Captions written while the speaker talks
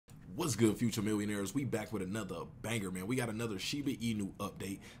What's good, future millionaires? We back with another banger, man. We got another Shiba Inu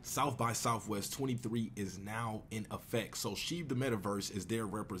update. South by Southwest 23 is now in effect. So Shib the Metaverse is there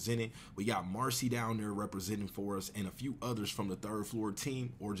representing. We got Marcy down there representing for us, and a few others from the third floor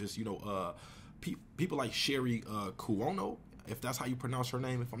team, or just people like Sherry Kuono, if that's how you pronounce her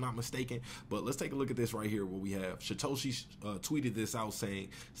name, if I'm not mistaken. But let's take a look at this right here where we have Satoshi tweeted this out saying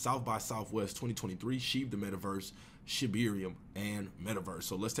South by Southwest 2023, Shib the Metaverse, Shibarium, and Metaverse.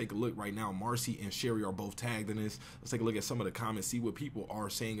 So let's take a look right now. Marcy and Sherry are both tagged in this. Let's take a look at some of the comments, see what people are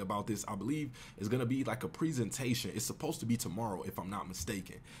saying about this. I believe it's going to be like a presentation. It's supposed to be tomorrow, if I'm not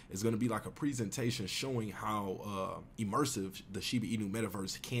mistaken. It's going to be like a presentation showing how immersive the Shiba Inu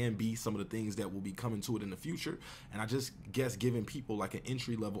Metaverse can be, some of the things that will be coming to it in the future. And I just guess giving people like an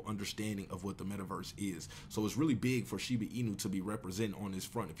entry-level understanding of what the Metaverse is. So it's really big for Shiba Inu to be represented on this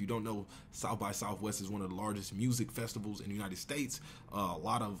front. If you don't know, South by Southwest is one of the largest music festivals in the United States. A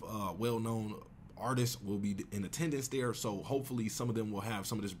lot of well-known artists will be in attendance there, so hopefully some of them will have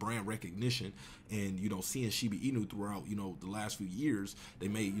some of this brand recognition. And seeing Shiba Inu throughout the last few years, they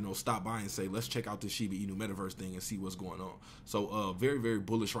may stop by and say, let's check out this Shiba Inu Metaverse thing and see what's going on. So very, very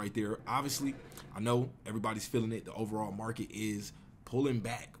bullish right there. Obviously, I know everybody's feeling it. The overall market is pulling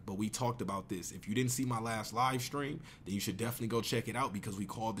back, but we talked about this. If you didn't see my last live stream, then you should definitely go check it out, because we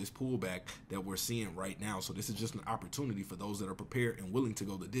called this pullback that we're seeing right now. So this is just an opportunity for those that are prepared and willing to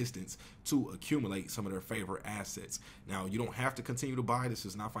go the distance to accumulate some of their favorite assets. Now, you don't have to continue to buy. This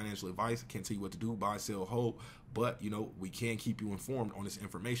is not financial advice. I can't tell you what to do, buy, sell, hold, but we can keep you informed on this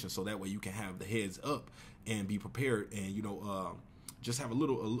information, so that way you can have the heads up and be prepared, and just have a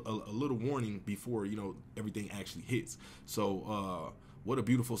little warning before everything actually hits. So what a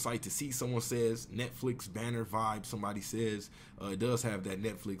beautiful sight to see. Someone says Netflix banner vibe. Somebody says it does have that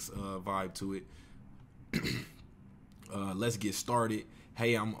Netflix vibe to it. Let's get started.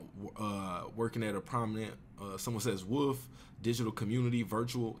 Hey, I'm working at a prominent, someone says Wolf, digital community,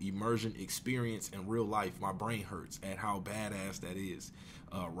 virtual immersion experience in real life. My brain hurts at how badass that is.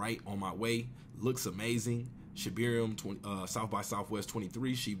 Right on my way. Looks amazing. Shibarium, South by Southwest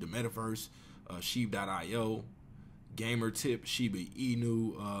 23, Shib the Metaverse, shib.io, gamer tip, Shiba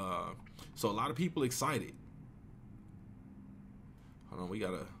Inu. So a lot of people excited. Hold on,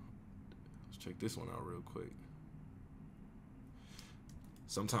 let's check this one out real quick.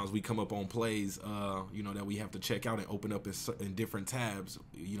 Sometimes we come up on plays, that we have to check out and open up in different tabs,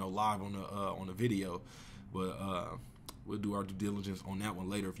 live on the video. But we'll do our due diligence on that one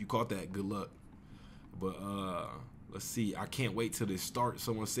later. If you caught that, good luck. But let's see. I can't wait till this starts.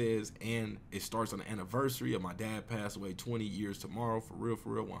 Someone says, and it starts on the anniversary of my dad passed away 20 years tomorrow. For real,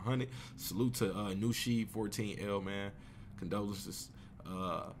 100. Salute to New Sheep 14L, man. Condolences.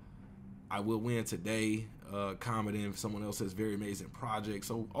 I will win today. Commenting. Someone else says very amazing project.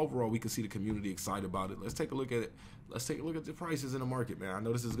 So overall, we can see the community excited about it. Let's take a look at it. Let's take a look at the prices in the market, man. I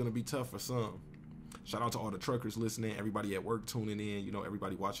know this is going to be tough for some. Shout out to all the truckers listening, everybody at work tuning in,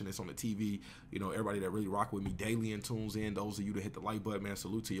 everybody watching this on the TV, everybody that really rock with me daily and tunes in. Those of you that hit the like button, man,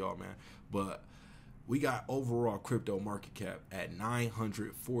 salute to y'all, man. But we got overall crypto market cap at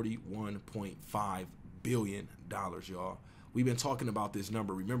 $941.5 billion, y'all. We've been talking about this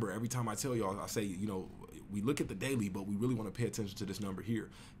number. Remember, every time I tell y'all, I say, we look at the daily, but we really want to pay attention to this number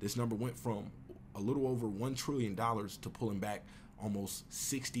here. This number went from a little over $1 trillion to pulling back almost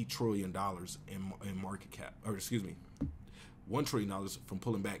 $60 trillion in market cap, or excuse me, $1 trillion from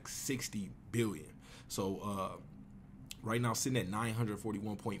pulling back 60 billion. So right now sitting at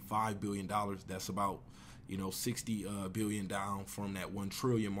 $941.5 billion. That's about 60 billion down from that 1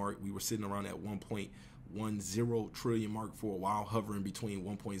 trillion mark. We were sitting around that 1.10 trillion mark for a while, hovering between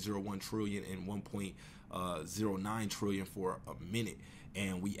 1.01 trillion and 1.09 trillion for a minute.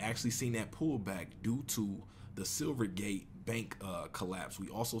 And we actually seen that pullback due to the Silvergate bank collapse. We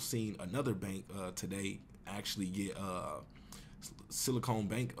also seen another bank today actually get Silicon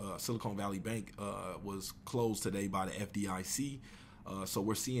Valley Bank was closed today by the FDIC. So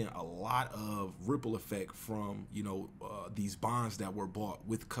we're seeing a lot of ripple effect from these bonds that were bought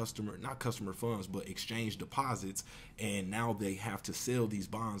with not customer funds, but exchange deposits, and now they have to sell these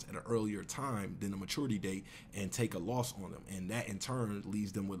bonds at an earlier time than the maturity date and take a loss on them, and that in turn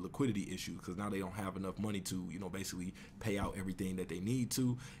leaves them with liquidity issues, because now they don't have enough money to basically pay out everything that they need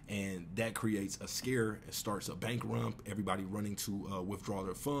to, and that creates a scare. It starts a bank run, everybody running to withdraw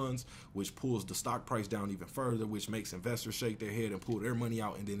their funds, which pulls the stock price down even further, which makes investors shake their head and pull pull their money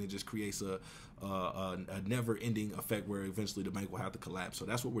out, and then it just creates a never-ending effect where eventually the bank will have to collapse. So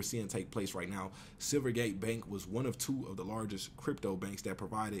that's what we're seeing take place right now. Silvergate Bank was one of two of the largest crypto banks that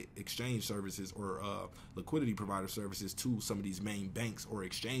provided exchange services or liquidity provider services to some of these main banks or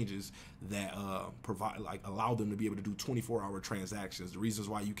exchanges that provide, like, allow them to be able to do 24-hour transactions. The reasons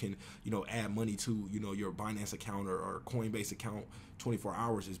why you can, add money to, your Binance account or Coinbase account 24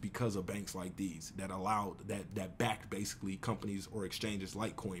 hours is because of banks like these that allowed that backed basically companies or exchanges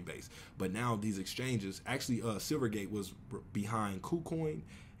like Coinbase. But now these exchanges, actually Silvergate was behind KuCoin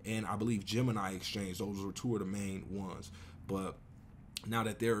and I believe Gemini Exchange. Those were two of the main ones. But now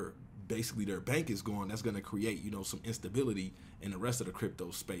that their bank is gone, that's going to create, some instability in the rest of the crypto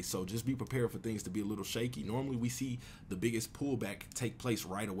space. So just be prepared for things to be a little shaky. Normally we see the biggest pullback take place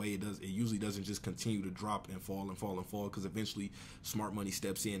right away. It usually doesn't just continue to drop and fall and fall and fall, because eventually smart money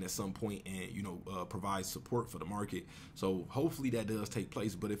steps in at some point and provides support for the market. So hopefully that does take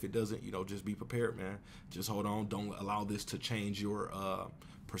place, but if it doesn't, just be prepared, man. Just hold on. Don't allow this to change your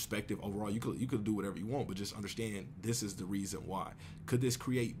perspective overall. You could do whatever you want, but just understand this is the reason why. Could this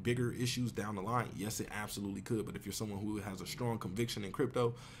create bigger issues down the line? Yes, it absolutely could. But if you're someone who has a strong conviction in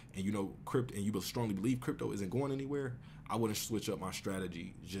crypto, and you strongly believe crypto isn't going anywhere, I wouldn't switch up my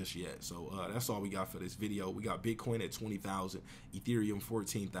strategy just yet. So that's all we got for this video. We got Bitcoin at 20,000, Ethereum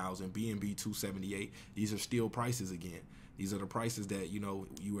 14,000, BNB 278. These are still prices again. These are the prices that,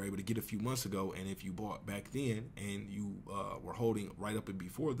 you were able to get a few months ago. And if you bought back then and you were holding right up and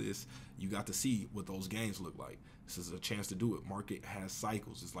before this, you got to see what those gains look like. This is a chance to do it. Market has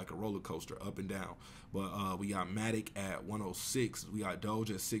cycles. It's like a roller coaster, up and down. But we got Matic at 106. We got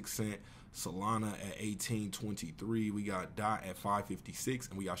Doge at 6 cents. Solana at 18.23. We got DOT at 5.56,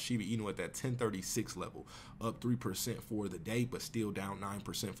 and we got Shiba Inu at that 10.36 level, up 3% for the day, but still down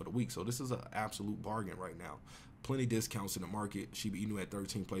 9% for the week. So this is an absolute bargain right now. Plenty discounts in the market. Shiba Inu at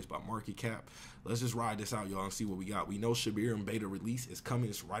 13th place by market cap. Let's just ride this out, y'all, and see what we got. We know Shiba Inu beta release is coming.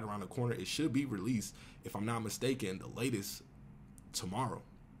 It's right around the corner. It should be released, if I'm not mistaken, the latest tomorrow.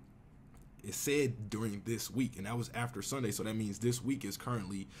 It said during this week, and that was after Sunday, so that means this week is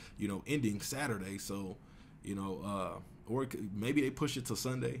currently, ending Saturday. So, or maybe they push it to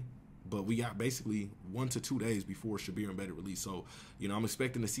Sunday, but we got basically 1 to 2 days before Shiba Inu beta release. So, I'm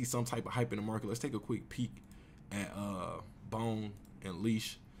expecting to see some type of hype in the market. Let's take a quick peek at Bone and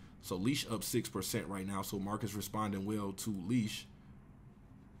Leash. So Leash up 6% right now. So market's responding well to Leash.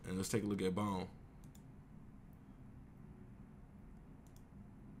 And let's take a look at Bone.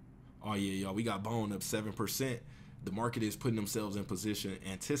 Oh yeah, y'all, we got Bone up 7%. The market is putting themselves in position,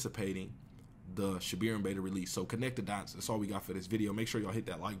 anticipating the Shiba Inu beta release. So connect the dots. That's all we got for this video. Make sure y'all hit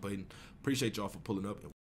that like button. Appreciate y'all for pulling up.